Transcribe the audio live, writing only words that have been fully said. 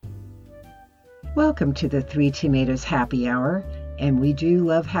Welcome to the Three Tomatoes Happy Hour, and we do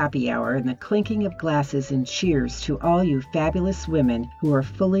love happy hour and the clinking of glasses and cheers to all you fabulous women who are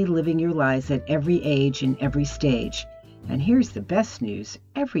fully living your lives at every age and every stage. And here's the best news,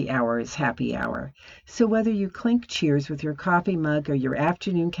 every hour is happy hour. So whether you clink cheers with your coffee mug or your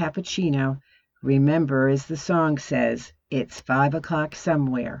afternoon cappuccino, remember, as the song says, it's 5 o'clock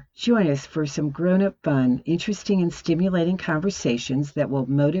somewhere. Join us for some grown-up fun, interesting and stimulating conversations that will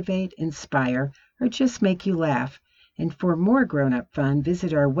motivate, inspire, or just make you laugh. And for more grown-up fun,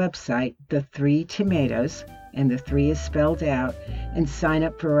 visit our website, The Three Tomatoes, and the three is spelled out, and sign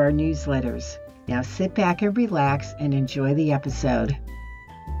up for our newsletters. Now sit back and relax and enjoy the episode.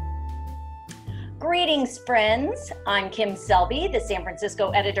 Greetings, friends. I'm Kim Selby, the San Francisco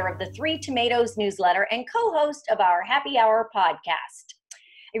editor of the Three Tomatoes newsletter and co-host of our Happy Hour podcast.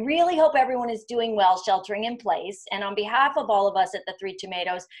 I really hope everyone is doing well, sheltering in place. And on behalf of all of us at the Three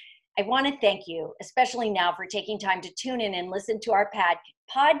Tomatoes, I want to thank you, especially now, for taking time to tune in and listen to our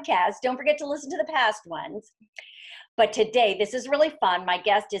podcast. Don't forget to listen to the past ones. But today, this is really fun. My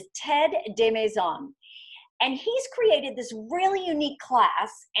guest is Ted Desmaisons, and he's created this really unique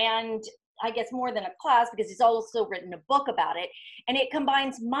class, and I guess more than a class because he's also written a book about it, and it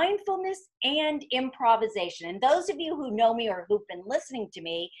combines mindfulness and improvisation. And those of you who know me or who've been listening to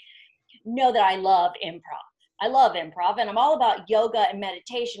me know that I love improv. I love improv, and I'm all about yoga and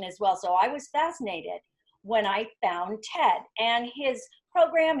meditation as well. So I was fascinated when I found Ted, and his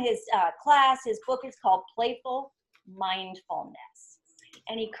program, his class, his book is called Playful Mindfulness.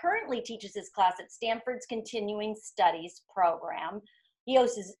 And he currently teaches his class at Stanford's Continuing Studies program. He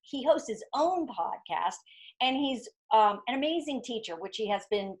hosts his own podcast, and he's an amazing teacher, which he has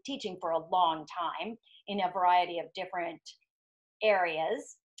been teaching for a long time in a variety of different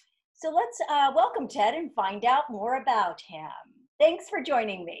areas. So let's welcome Ted and find out more about him. Thanks for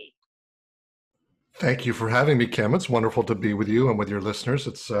joining me. Thank you for having me, Kim. It's wonderful to be with you and with your listeners.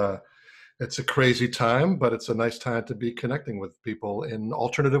 It's a crazy time, but it's a nice time to be connecting with people in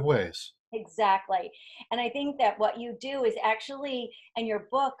alternative ways. Exactly. And I think that what you do is actually, in your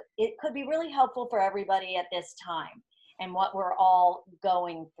book, it could be really helpful for everybody at this time and what we're all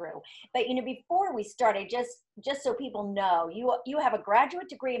going through. But, before we start, just so people know, you have a graduate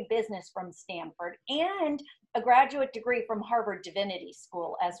degree in business from Stanford and a graduate degree from Harvard Divinity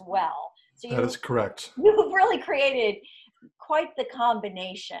School as well. So that is correct. You've really created quite the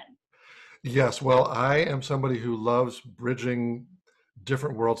combination. Yes. Well, I am somebody who loves bridging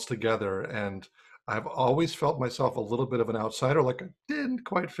different worlds together, and I've always felt myself a little bit of an outsider, like I didn't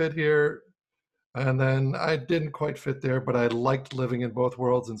quite fit here, and then I didn't quite fit there, but I liked living in both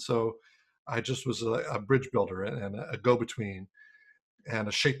worlds, and so I just was a bridge builder and a go-between and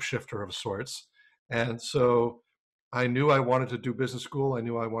a shapeshifter of sorts. And so I knew I wanted to do business school. I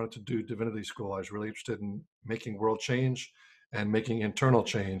knew I wanted to do divinity school. I was really interested in making world change and making internal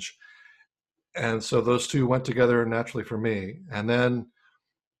change. And so those two went together naturally for me. And then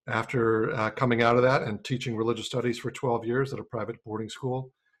after coming out of that and teaching religious studies for 12 years at a private boarding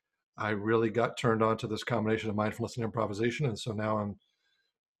school, I really got turned on to this combination of mindfulness and improvisation. And so now I'm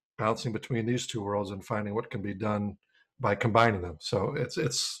bouncing between these two worlds and finding what can be done by combining them. So it's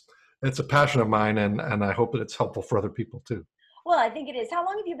a passion of mine, and I hope that it's helpful for other people too. Well, I think it is. How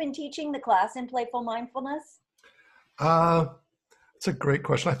long have you been teaching the class in Playful Mindfulness? It's a great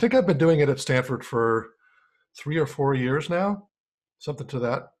question. I think I've been doing it at Stanford for 3 or 4 years now, something to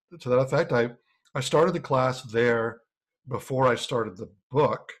that effect. I started the class there before I started the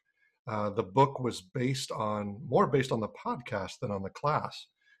book. The book was more based on the podcast than on the class.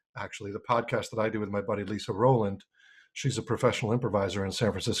 Actually, the podcast that I do with my buddy Lisa Rowland, she's a professional improviser in San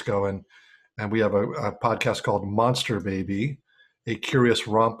Francisco, and we have a podcast called Monster Baby, a curious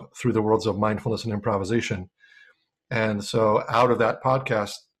romp through the worlds of mindfulness and improvisation. And so out of that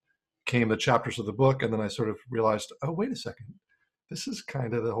podcast came the chapters of the book. And then I sort of realized, oh, wait a second, this is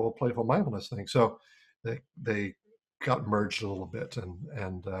kind of the whole playful mindfulness thing. So they got merged a little bit,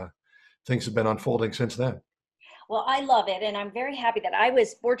 and things have been unfolding since then. Well, I love it. And I'm very happy that I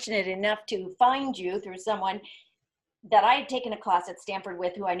was fortunate enough to find you through someone that I had taken a class at Stanford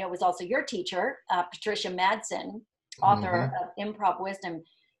with, who I know was also your teacher, Patricia Madsen, author of Improv Wisdom,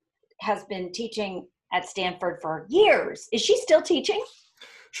 has been teaching at Stanford for years. Is she still teaching?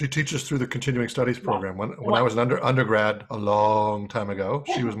 She teaches through the Continuing Studies program. When I was an undergrad a long time ago,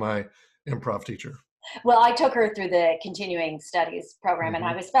 she was my improv teacher. Well, I took her through the Continuing Studies program, and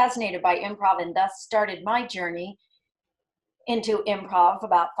I was fascinated by improv, and thus started my journey into improv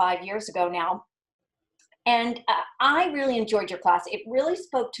about 5 years ago now. And I really enjoyed your class. It really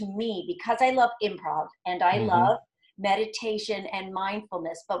spoke to me because I love improv and I love meditation and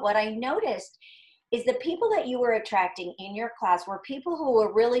mindfulness. But what I noticed is the people that you were attracting in your class were people who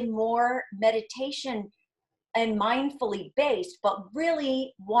were really more meditation and mindfully based, but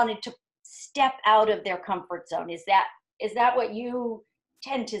really wanted to step out of their comfort zone. Is that what you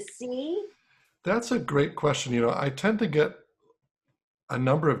tend to see? That's a great question. I tend to get a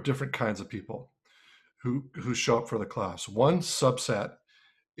number of different kinds of people who show up for the class. One subset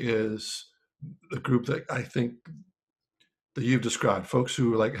is the group that I think that you've described, folks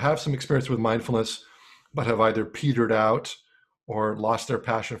who like have some experience with mindfulness, but have either petered out or lost their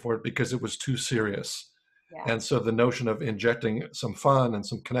passion for it because it was too serious. Yeah. And so the notion of injecting some fun and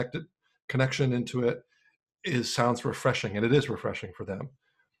some connection into it sounds refreshing, and it is refreshing for them.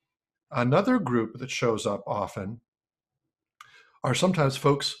 Another group that shows up often are sometimes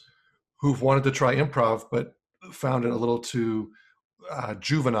folks who've wanted to try improv, but found it a little too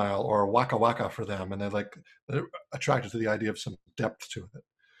juvenile or waka waka for them, and they're attracted to the idea of some depth to it.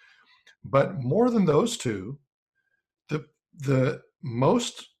 But more than those two, the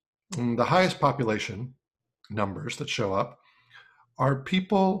highest population numbers that show up are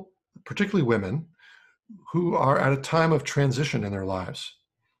people, particularly women, who are at a time of transition in their lives,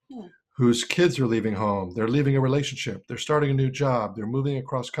 whose kids are leaving home, they're leaving a relationship, they're starting a new job, they're moving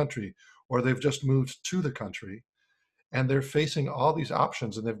across country, or they've just moved to the country, and they're facing all these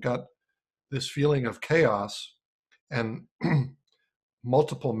options, and they've got this feeling of chaos and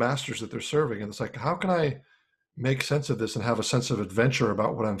multiple masters that they're serving. And it's like, how can I make sense of this and have a sense of adventure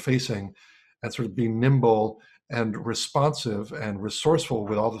about what I'm facing, and sort of be nimble and responsive and resourceful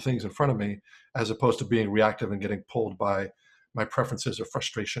with all the things in front of me, as opposed to being reactive and getting pulled by my preferences or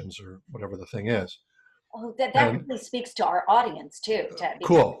frustrations or whatever the thing is. Oh, that really speaks to our audience too, Ted.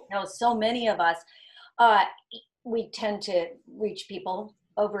 Cool. So many of us, we tend to reach people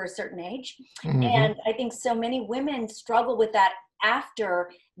over a certain age. Mm-hmm. And I think so many women struggle with that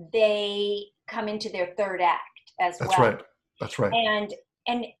after they come into their third act as well. That's right.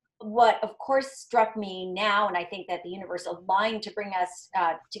 And what of course struck me now, and I think that the universe aligned to bring us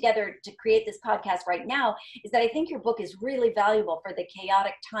together to create this podcast right now, is that I think your book is really valuable for the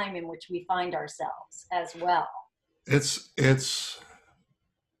chaotic time in which we find ourselves as well. It's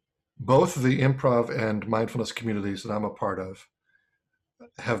both the improv and mindfulness communities that I'm a part of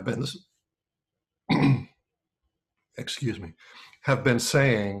have been have been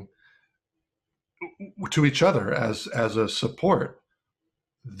saying to each other as a support,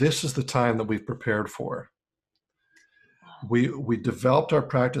 this is the time that we've prepared for. We developed our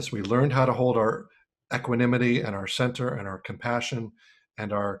practice. We learned how to hold our equanimity and our center and our compassion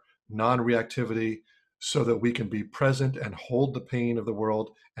and our non-reactivity so that we can be present and hold the pain of the world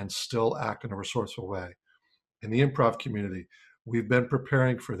and still act in a resourceful way. In the improv community, we've been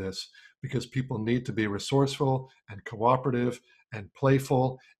preparing for this because people need to be resourceful and cooperative and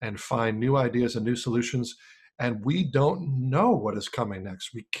playful and find new ideas and new solutions. And we don't know what is coming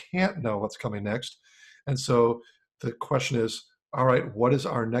next. We can't know what's coming next. And so the question is, all right, what is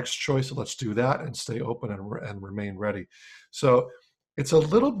our next choice? Let's do that and stay open and remain ready. So it's a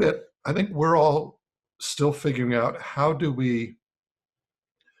little bit, I think we're all still figuring out, how do we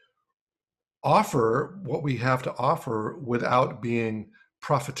offer what we have to offer without being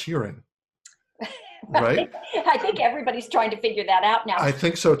profiteering, right? I think everybody's trying to figure that out now. I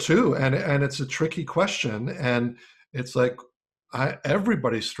think so too. And it's a tricky question. And it's like,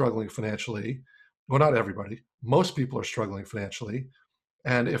 everybody's struggling financially. Well, not everybody. Most people are struggling financially.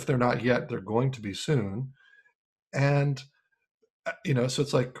 And if they're not yet, they're going to be soon. And, so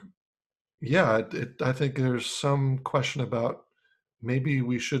it's like, yeah, I think there's some question about maybe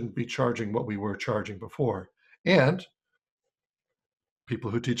we shouldn't be charging what we were charging before. And people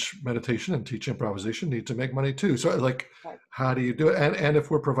who teach meditation and teach improvisation need to make money too. So like, how do you do it? And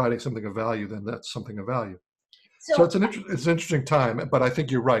if we're providing something of value, then that's something of value. So it's an interesting time, but I think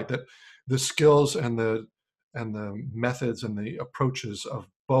you're right that the skills and the methods and the approaches of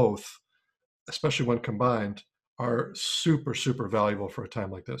both, especially when combined, are super, super valuable for a time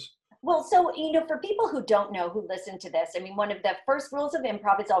like this. Well, so, for people who don't know, who listen to this, I mean, one of the first rules of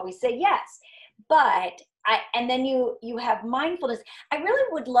improv is always say yes. But and then you have mindfulness. I really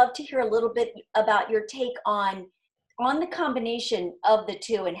would love to hear a little bit about your take on the combination of the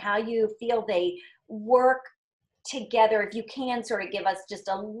two and how you feel they work together. If you can sort of give us just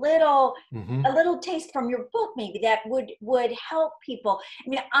a little taste from your book, maybe that would help people. I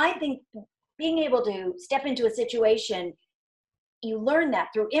mean, I think being able to step into a situation, you learn that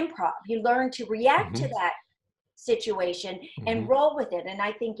through improv. You learn to react to that situation and roll with it. And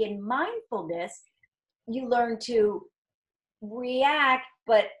I think in mindfulness, you learn to react,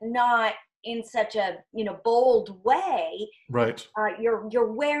 but not in such a, bold way. Right.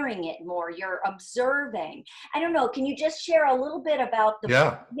 You're wearing it more, you're observing. I don't know, can you just share a little bit about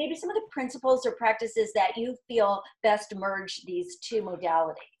Yeah. maybe some of the principles or practices that you feel best merge these two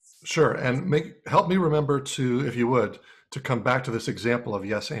modalities? Sure. And help me remember to, if you would, to come back to this example of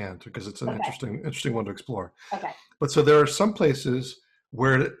yes and, because it's an Okay. interesting one to explore. Okay. But so there are some places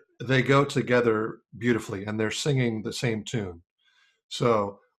where they go together beautifully and they're singing the same tune.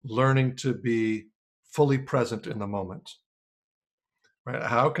 So learning to be fully present in the moment, right?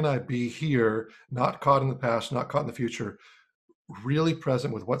 How can I be here, not caught in the past, not caught in the future, really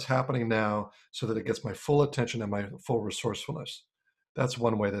present with what's happening now so that it gets my full attention and my full resourcefulness? That's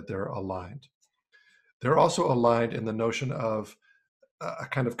one way that they're aligned. They're also aligned in the notion of a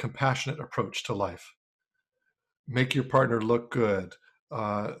kind of compassionate approach to life. Make your partner look good,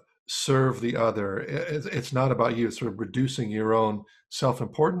 serve the other. It's not about you. It's sort of reducing your own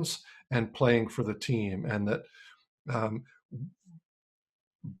self-importance and playing for the team. And that um,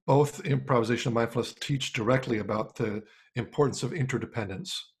 both improvisation and mindfulness teach directly about the importance of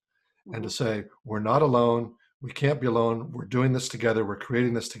interdependence, and to say, we're not alone. We can't be alone. We're doing this together. We're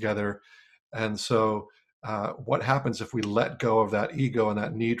creating this together. And so what happens if we let go of that ego and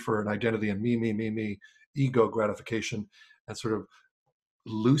that need for an identity and me, ego gratification, and sort of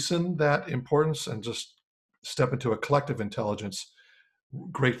loosen that importance and just step into a collective intelligence?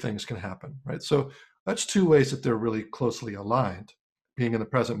 Great things can happen, right? So that's two ways that they're really closely aligned, being in the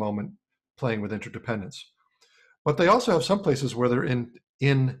present moment, playing with interdependence. But they also have some places where they're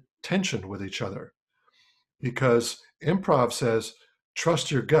in tension with each other, because improv says,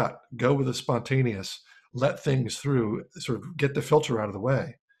 trust your gut, go with the spontaneous, let things through, sort of get the filter out of the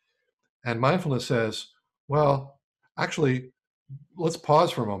way. And mindfulness says, well, actually, let's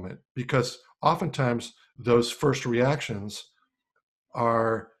pause for a moment, because oftentimes those first reactions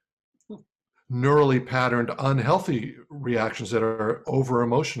are neurally patterned, unhealthy reactions that are over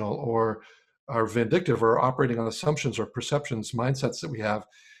emotional or are vindictive or operating on assumptions or perceptions, mindsets that we have,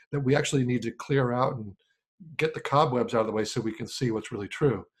 that we actually need to clear out and get the cobwebs out of the way so we can see what's really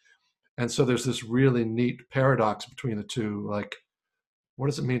true. And so there's this really neat paradox between the two. Like, what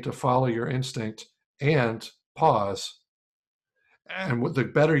does it mean to follow your instinct and pause? And the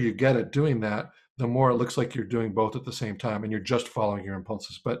better you get at doing that, the more it looks like you're doing both at the same time and you're just following your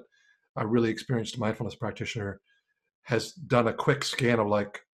impulses. But a really experienced mindfulness practitioner has done a quick scan of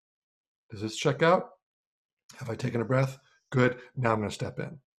like, does this check out? Have I taken a breath? Good. Now I'm going to step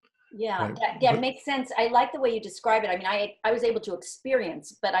in. Yeah, Right. that makes sense. I like the way you describe it. I mean, I was able to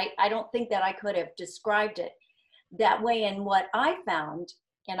experience, but I don't think that I could have described it that way. And what I found,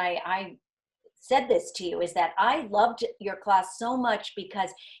 and I said this to you, is that I loved your class so much because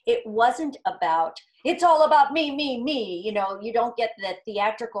it wasn't about, it's all about me. You know, you don't get the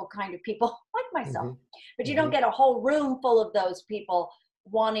theatrical kind of people like myself, but you don't get a whole room full of those people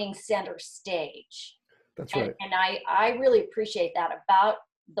wanting center stage. That's right. And I really appreciate that about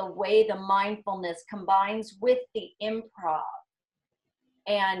the way the mindfulness combines with the improv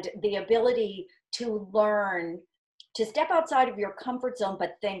and the ability to learn to step outside of your comfort zone,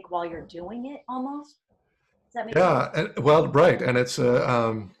 but think while you're doing it almost. Does that make sense? Well, right. And it's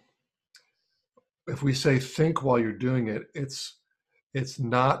if we say think while you're doing it, it's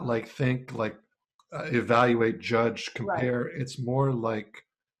not like think like evaluate, judge, compare. Right. It's more like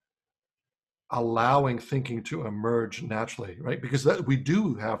allowing thinking to emerge naturally, right? Because we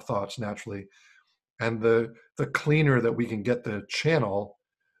do have thoughts naturally, and the cleaner that we can get the channel,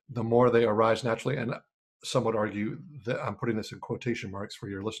 the more they arise naturally. And some would argue that, I'm putting this in quotation marks for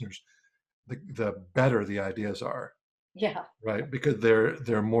your listeners, the better the ideas are. Yeah. Right, because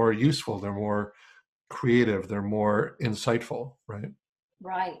they're more useful, they're more creative, they're more insightful, right?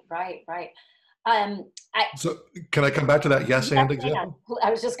 Right. So can I come back to that yes and example?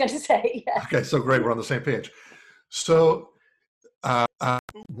 I was just going to say, yes. Okay, so great, we're on the same page. So,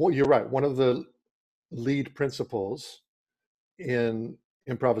 well, you're right. One of the lead principles in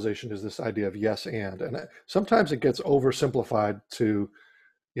improvisation is this idea of yes and sometimes it gets oversimplified to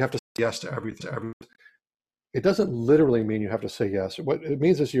you have to say yes to everything. It doesn't literally mean you have to say yes. What it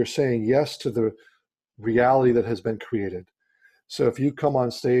means is you're saying yes to the reality that has been created. So if you come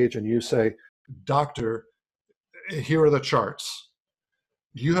on stage and you say, doctor, here are the charts,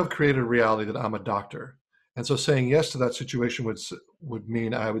 you have created a reality that I'm a doctor. And so saying yes to that situation would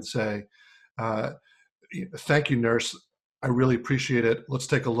mean I would say, thank you, nurse. I really appreciate it. Let's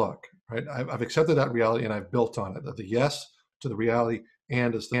take a look, right? I've accepted that reality and I've built on it. The yes to the reality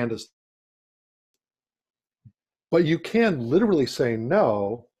and is. But you can literally say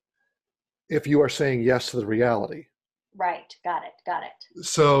no if you are saying yes to the reality. Right. Got it. Got it.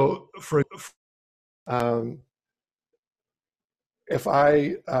 So um, if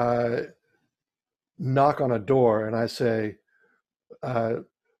I knock on a door and I say, uh,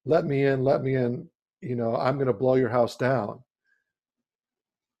 let me in, I'm going to blow your house down,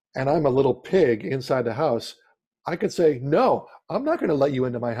 and I'm a little pig inside the house, I could say, no, I'm not going to let you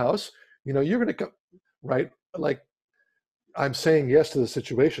into my house. You're going to come, right? Like, I'm saying yes to the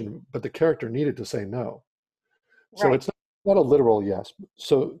situation, but the character needed to say no. So Right. it's not a literal yes.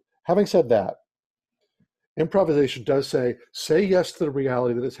 So having said that, improvisation does say yes to the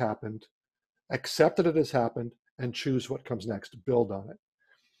reality that has happened, accept that it has happened, and choose what comes next, build on it.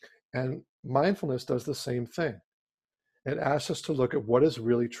 And mindfulness does the same thing. It asks us to look at what is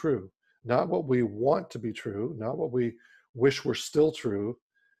really true, not what we want to be true, not what we wish were still true,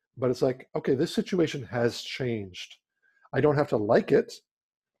 but it's like, okay, this situation has changed. I don't have to like it,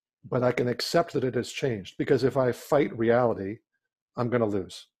 but I can accept that it has changed, because if I fight reality, I'm going to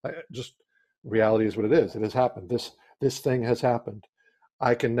lose. Reality is what it is. It has happened. This thing has happened.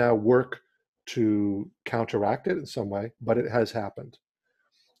 I can now work to counteract it in some way, but it has happened.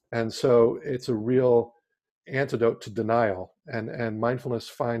 And so it's a real antidote to denial. And mindfulness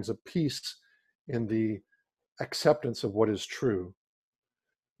finds a peace in the acceptance of what is true,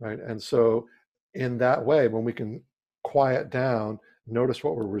 right? And so in that way, when we can quiet down, notice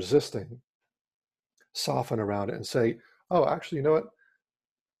what we're resisting, soften around it and say, oh, actually, you know what?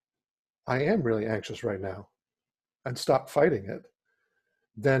 I am really anxious right now, and stop fighting it.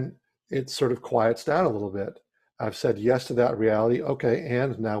 Then it sort of quiets down a little bit. I've said yes to that reality. Okay,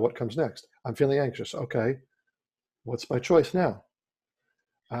 and now what comes next? I'm feeling anxious. Okay, what's my choice now?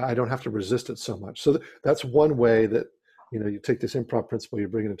 I don't have to resist it so much. So that's one way that, you take this improv principle, you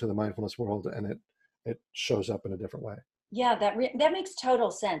bring it into the mindfulness world, and it shows up in a different way. Yeah, that makes total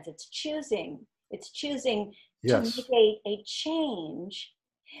sense. It's choosing. It's choosing to Yes. make a change,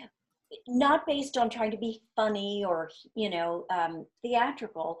 not based on trying to be funny or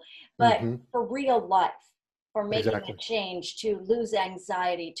theatrical, but Mm-hmm. for real life, for making a Exactly. change, to lose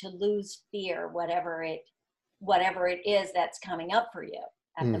anxiety, to lose fear, whatever it is that's coming up for you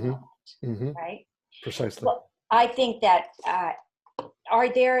at the Mm-hmm. moment, Mm-hmm. right? Precisely. Well, I think that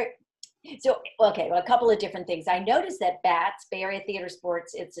are there. So, okay, well, a couple of different things. I noticed that BATS, Bay Area Theater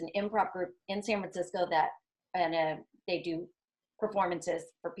Sports, it's an improv group in San Francisco and they do performances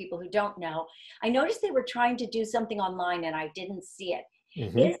for people who don't know. I noticed they were trying to do something online and I didn't see it.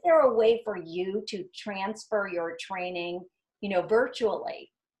 Mm-hmm. Is there a way for you to transfer your training,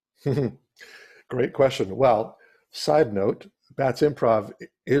 virtually? Great question. Well, side note, Bats Improv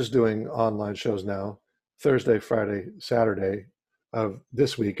is doing online shows now, Thursday, Friday, Saturday of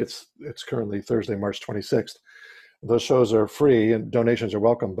this week. It's currently Thursday, March 26th. Those shows are free and donations are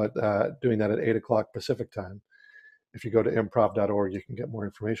welcome, but doing that at 8 o'clock Pacific time. If you go to improv.org, you can get more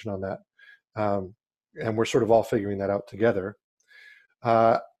information on that. And we're sort of all figuring that out together.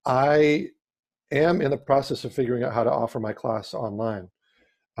 I am in the process of figuring out how to offer my class online.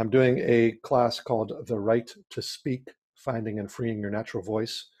 I'm doing a class called The Right to Speak, Finding and Freeing Your Natural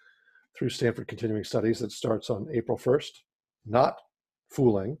Voice through Stanford Continuing Studies that starts on April 1st. Not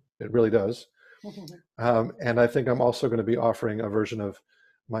fooling, it really does. And I think I'm also going to be offering a version of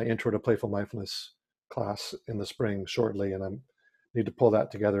my Intro to Playful Mindfulness class in the spring shortly, and I need to pull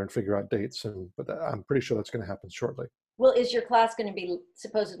that together and figure out dates. But I'm pretty sure that's going to happen shortly. Well, is your class going to be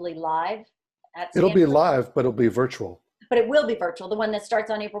supposedly live at It'll be Stanford? live, but it'll be virtual. But it will be virtual, the one that starts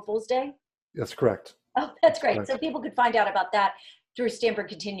on April Fool's Day? That's correct. Oh, that's great. Correct. So people could find out about that through Stanford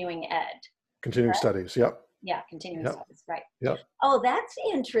Continuing Ed. Continuing Right? Studies. Yep. Yeah, continuing Yep. studies, right. Yep. Oh, that's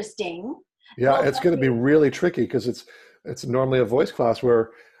interesting. Yeah, Well, it's going to be really tricky because it's normally a voice class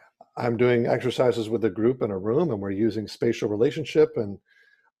where I'm doing exercises with a group in a room and we're using spatial relationship and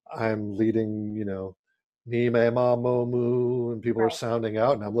I'm leading, me, me, ma, mo, moo, and people are right. sounding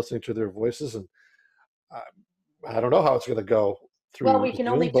out and I'm listening to their voices and I, I don't know how it's going to go Well, through we can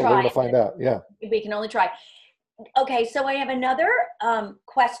Zoom, only but we're going try. to find out. Yeah. We can only try. Okay, so I have another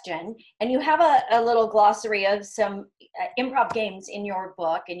question, and you have a little glossary of some improv games in your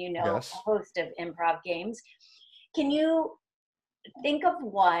book, and Yes. a host of improv games. Can you think of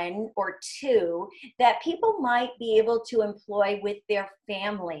one or two that people might be able to employ with their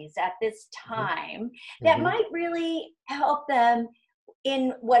families at this time that Mm-hmm. might really help them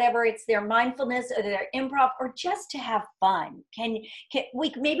in whatever it's their mindfulness or their improv or just to have fun?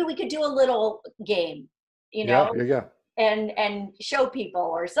 Maybe we could do a little game, Yeah. Yeah. Yeah. and show people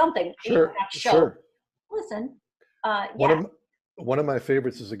or something. Sure. Not show. Sure. Listen. One Yeah. of one of my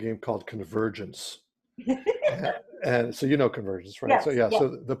favorites is a game called Convergence. And so convergence, right? Yes, So yeah, yes.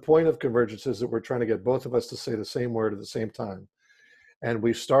 so the point of convergence is that we're trying to get both of us to say the same word at the same time. And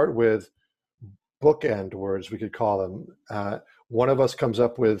we start with bookend words, we could call them. One of us comes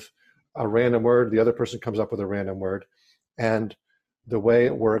up with a random word, the other person comes up with a random word. And the way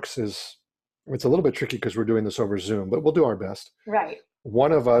it works is, it's a little bit tricky because we're doing this over Zoom, but we'll do our best. Right.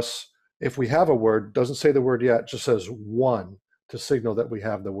 One of us, if we have a word, doesn't say the word yet, just says one to signal that we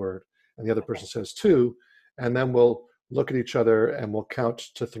have the word. And the other person says two, and then we'll look at each other and we'll count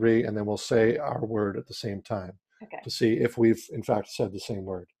to three, and then we'll say our word at the same time to see if we've in fact said the same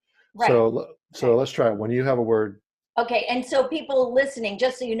word. Right. So let's try it. When you have a word. Okay, and so people listening,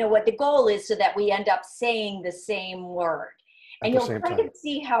 just so you know what the goal is, so that we end up saying the same word. And you'll kind of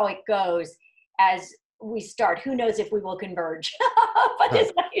see how it goes as we start. Who knows if we will converge? But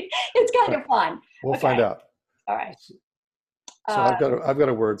it's kind of fun. We'll find out. All right. So I've got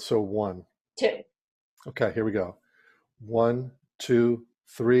a word. So one. Two. Okay, here we go. 1, 2,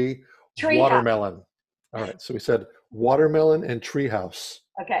 3. Tree watermelon. House. All right. So we said watermelon and treehouse.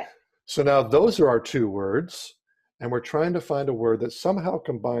 Okay. So now those are our two words, and we're trying to find a word that somehow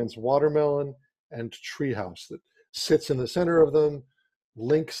combines watermelon and treehouse, that sits in the center of them,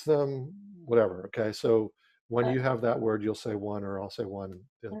 links them, whatever. Okay. So when you have that word, you'll say one, or I'll say one.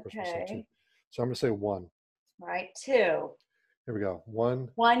 The other person will say two. So I'm going to say one. All right. Two. Here we go. One,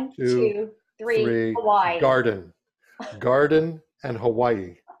 2, 3. Hawaii. Garden and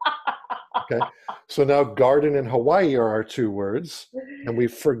Hawaii. Okay. So now garden and Hawaii are our two words, and we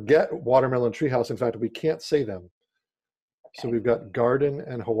forget watermelon treehouse. In fact, we can't say them. Okay. So we've got garden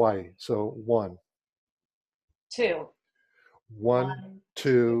and Hawaii. So 1, 2. 1,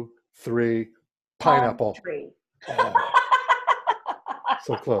 2, 3. Pineapple. Palm tree.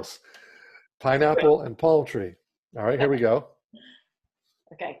 So close. Pineapple and palm tree. All right, here we go.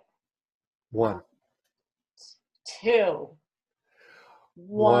 Okay. 1, 2.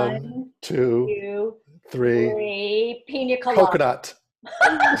 1, 2, 3. Pina colada. Coconut.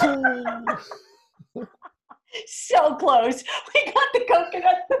 So close. We got the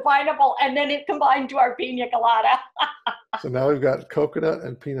coconut, the pineapple, and then it combined to our pina colada. So now we've got coconut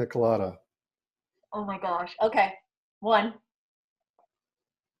and pina colada. Oh my gosh. Okay. 1.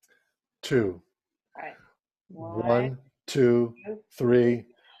 2. All right. 1, 2, 3.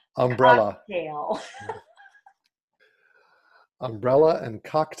 Umbrella. Cocktail. Umbrella and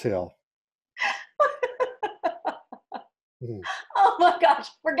cocktail. Oh my gosh,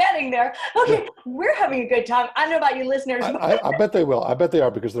 we're getting there. Okay, we're having a good time. I don't know about you listeners. I bet they will. I bet they are,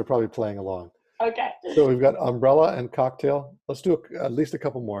 because they're probably playing along. Okay. So we've got umbrella and cocktail. Let's do at least a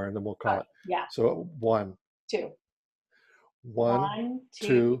couple more, and then we'll call it. Yeah. So 1. 2. 1,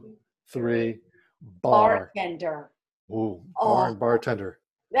 2, 3. Bar. Bartender. Ooh, bar and bartender.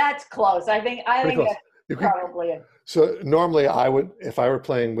 That's close. I think that's probably it. So normally I would, if I were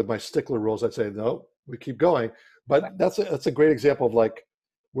playing with my stickler rules, I'd say, no, we keep going. But that's a great example of, like,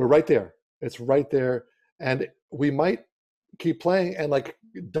 we're right there. It's right there. And we might keep playing and like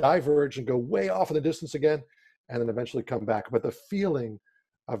diverge and go way off in the distance again, and then eventually come back. But the feeling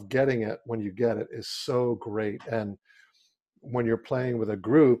of getting it when you get it is so great. And when you're playing with a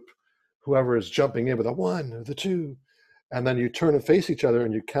group, whoever is jumping in with a 1 or the 2, and then you turn and face each other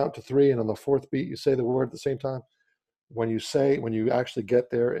and you count to 3, and on the 4th beat you say the word at the same time. When you actually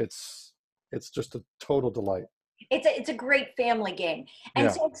get there, it's just a total delight. It's a great family game. And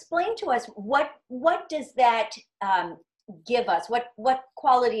so explain to us, what does that give us? What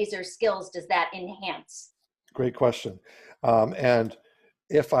qualities or skills does that enhance? Great question. And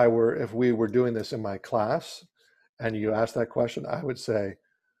if we were doing this in my class and you asked that question, I would say,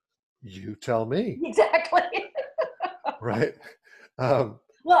 you tell me. Exactly. Right. Well,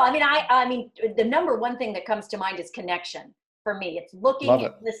 I mean, the number one thing that comes to mind is connection. For me, it's looking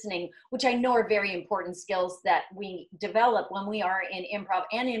and listening, which I know are very important skills that we develop when we are in improv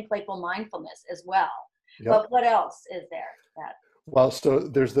and in playful mindfulness as well. Yep. But what else is there? Well, so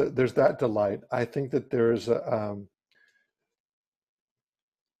there's that delight. I think that there's a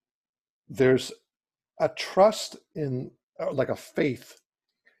trust in, like a faith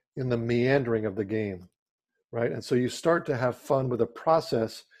in the meandering of the game, right? And so you start to have fun with the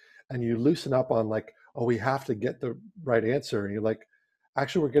process, and you loosen up on, like, oh, we have to get the right answer. And you're like,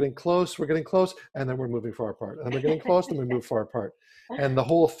 actually, we're getting close, and then we're moving far apart. And then we're getting close, and we move far apart. And the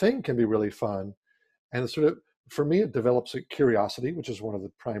whole thing can be really fun. And it's sort of, for me, it develops a curiosity, which is one of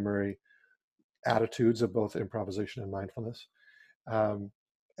the primary attitudes of both improvisation and mindfulness. And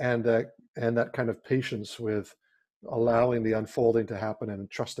that kind of patience with allowing the unfolding to happen and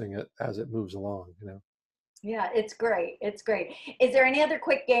trusting it as it moves along, Yeah, it's great. It's great. Is there any other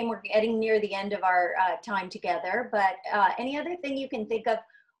quick game? We're getting near the end of our time together, but any other thing you can think of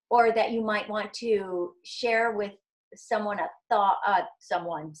or that you might want to share with someone, a thought,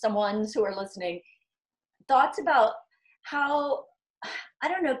 someone's who are listening, thoughts about how, I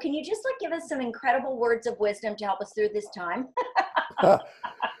don't know, can you just like give us some incredible words of wisdom to help us through this time?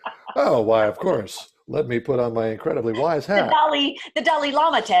 Oh, why, of course. Let me put on my incredibly wise hat. The Dalai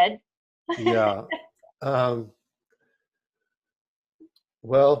Lama, Ted. Yeah. Um,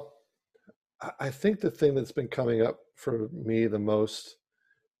 well, I think the thing that's been coming up for me the most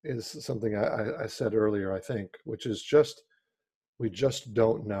is something I said earlier, I think, which is we just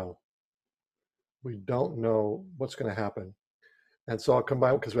don't know. We don't know what's going to happen. And so I'll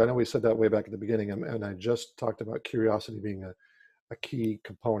combine, because I know we said that way back at the beginning, and I just talked about curiosity being a key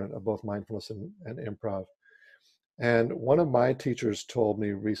component of both mindfulness and improv. And one of my teachers told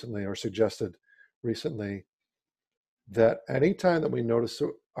me recently, or suggested recently, that anytime that we notice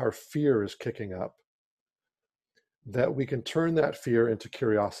our fear is kicking up, that we can turn that fear into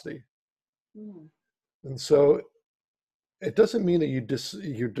curiosity. Mm. And so it doesn't mean that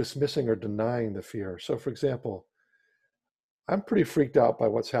you're dismissing or denying the fear. So for example, I'm pretty freaked out by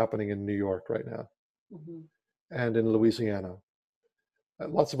what's happening in New York right now, mm-hmm. and in Louisiana,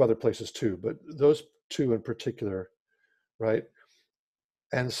 and lots of other places too, but those two in particular, right?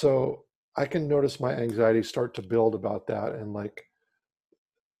 And so I can notice my anxiety start to build about that, and like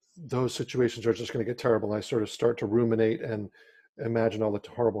those situations are just going to get terrible, and I sort of start to ruminate and imagine all the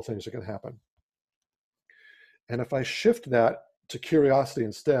horrible things that can happen. And if I shift that to curiosity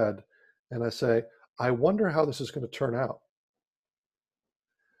instead, and I say, I wonder how this is going to turn out.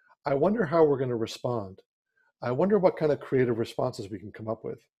 I wonder how we're going to respond. I wonder what kind of creative responses we can come up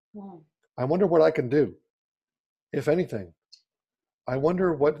with. Yeah. I wonder what I can do, if anything. I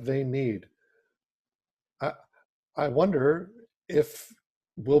wonder what they need. I wonder if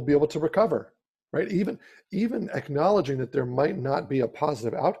we'll be able to recover, right? Even acknowledging that there might not be a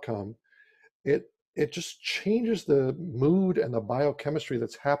positive outcome, it just changes the mood and the biochemistry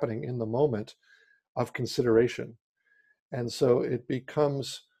that's happening in the moment of consideration. And so it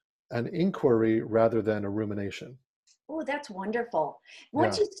becomes an inquiry rather than a rumination. Oh, that's wonderful.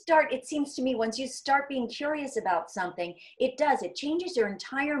 Once you start, it seems to me, once you start being curious about something, it changes your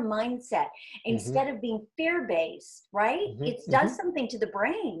entire mindset. Instead mm-hmm. of being fear-based, right? Mm-hmm. It does mm-hmm. something to the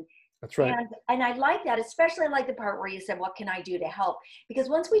brain. That's right. And I like that, especially I like the part where you said, what can I do to help? Because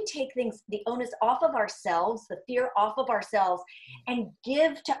once we take things, the onus off of ourselves, the fear off of ourselves, and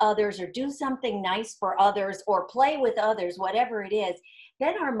give to others or do something nice for others or play with others, whatever it is,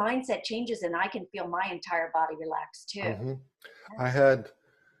 then our mindset changes and I can feel my entire body relax too.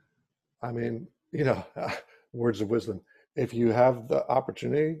 Mm-hmm. Words of wisdom. If you have the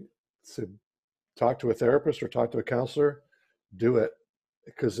opportunity to talk to a therapist or talk to a counselor, do it.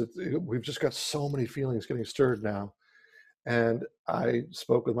 Because we've just got so many feelings getting stirred now. And I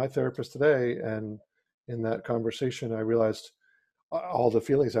spoke with my therapist today, and in that conversation, I realized all the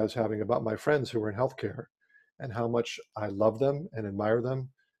feelings I was having about my friends who were in healthcare, and how much I love them and admire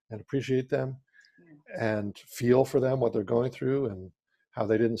them and appreciate them and feel for them, what they're going through, and how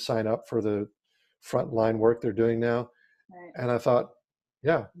they didn't sign up for the frontline work they're doing now. Right. And I thought,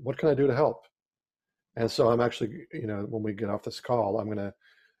 yeah, what can I do to help? And so I'm actually, when we get off this call, I'm going to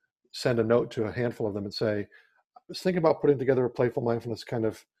send a note to a handful of them and say, I was thinking about putting together a playful mindfulness kind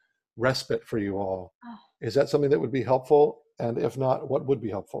of respite for you all. Oh. Is that something that would be helpful? And if not, what would be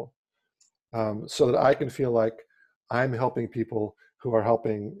helpful? So that I can feel like I'm helping people who are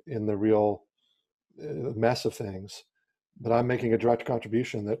helping in the real mess of things, but I'm making a direct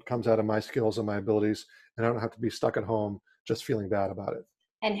contribution that comes out of my skills and my abilities, and I don't have to be stuck at home just feeling bad about it.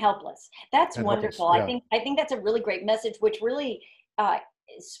 And helpless. That's wonderful. Yeah. I think that's a really great message, which really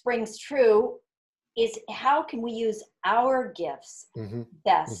springs true, is how can we use our gifts mm-hmm.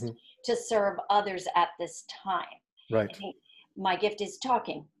 best mm-hmm. to serve others at this time? Right. I think my gift is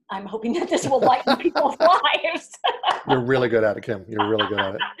talking. I'm hoping that this will lighten people's lives. You're really good at it, Kim. You're really good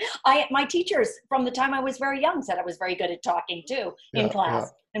at it. My teachers from the time I was very young said I was very good at talking too in class.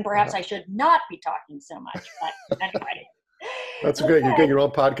 Yeah. And perhaps I should not be talking so much, but anyway. That's great. You get your own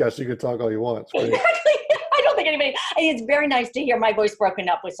podcast. You can talk all you want. It's great. Exactly. I don't think it's very nice to hear my voice broken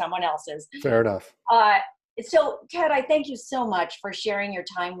up with someone else's. Fair enough. So Ted, I thank you so much for sharing your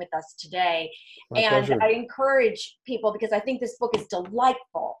time with us today. My pleasure. I encourage people, because I think this book is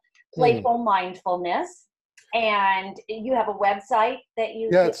delightful, Playful Mindfulness. And you have a website that you...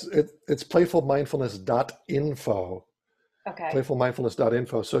 Yeah, it's playfulmindfulness.info. Okay.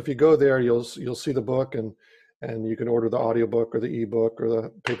 Playfulmindfulness.info. So if you go there, you'll see the book, and you can order the audiobook or the ebook or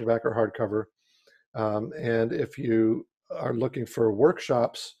the paperback or hardcover. And if you are looking for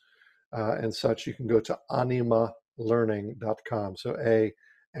workshops and such, you can go to animalearning.com. So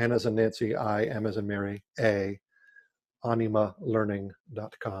N as in Nancy, I, M as in Mary,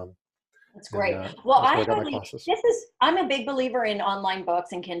 animalearning.com. That's great. And, well, that's where I got my classes. I'm a big believer in online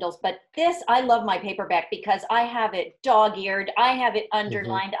books and Kindles, but I love my paperback because I have it dog-eared, I have it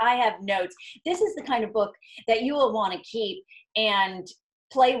underlined, I have notes. This is the kind of book that you will want to keep and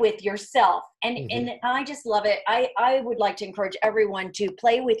play with yourself. And I just love it. I would like to encourage everyone to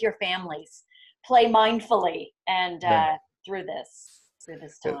play with your families, play mindfully, and through this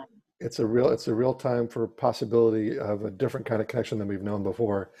time. It's a real time for possibility of a different kind of connection than we've known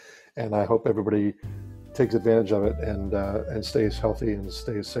before. And I hope everybody takes advantage of it and stays healthy and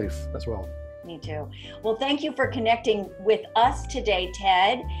stays safe as well. Me too. Well, thank you for connecting with us today,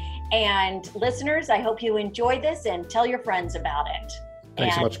 Ted. And listeners, I hope you enjoyed this and tell your friends about it.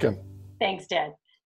 Thanks so much, Kim. Thanks, Ted.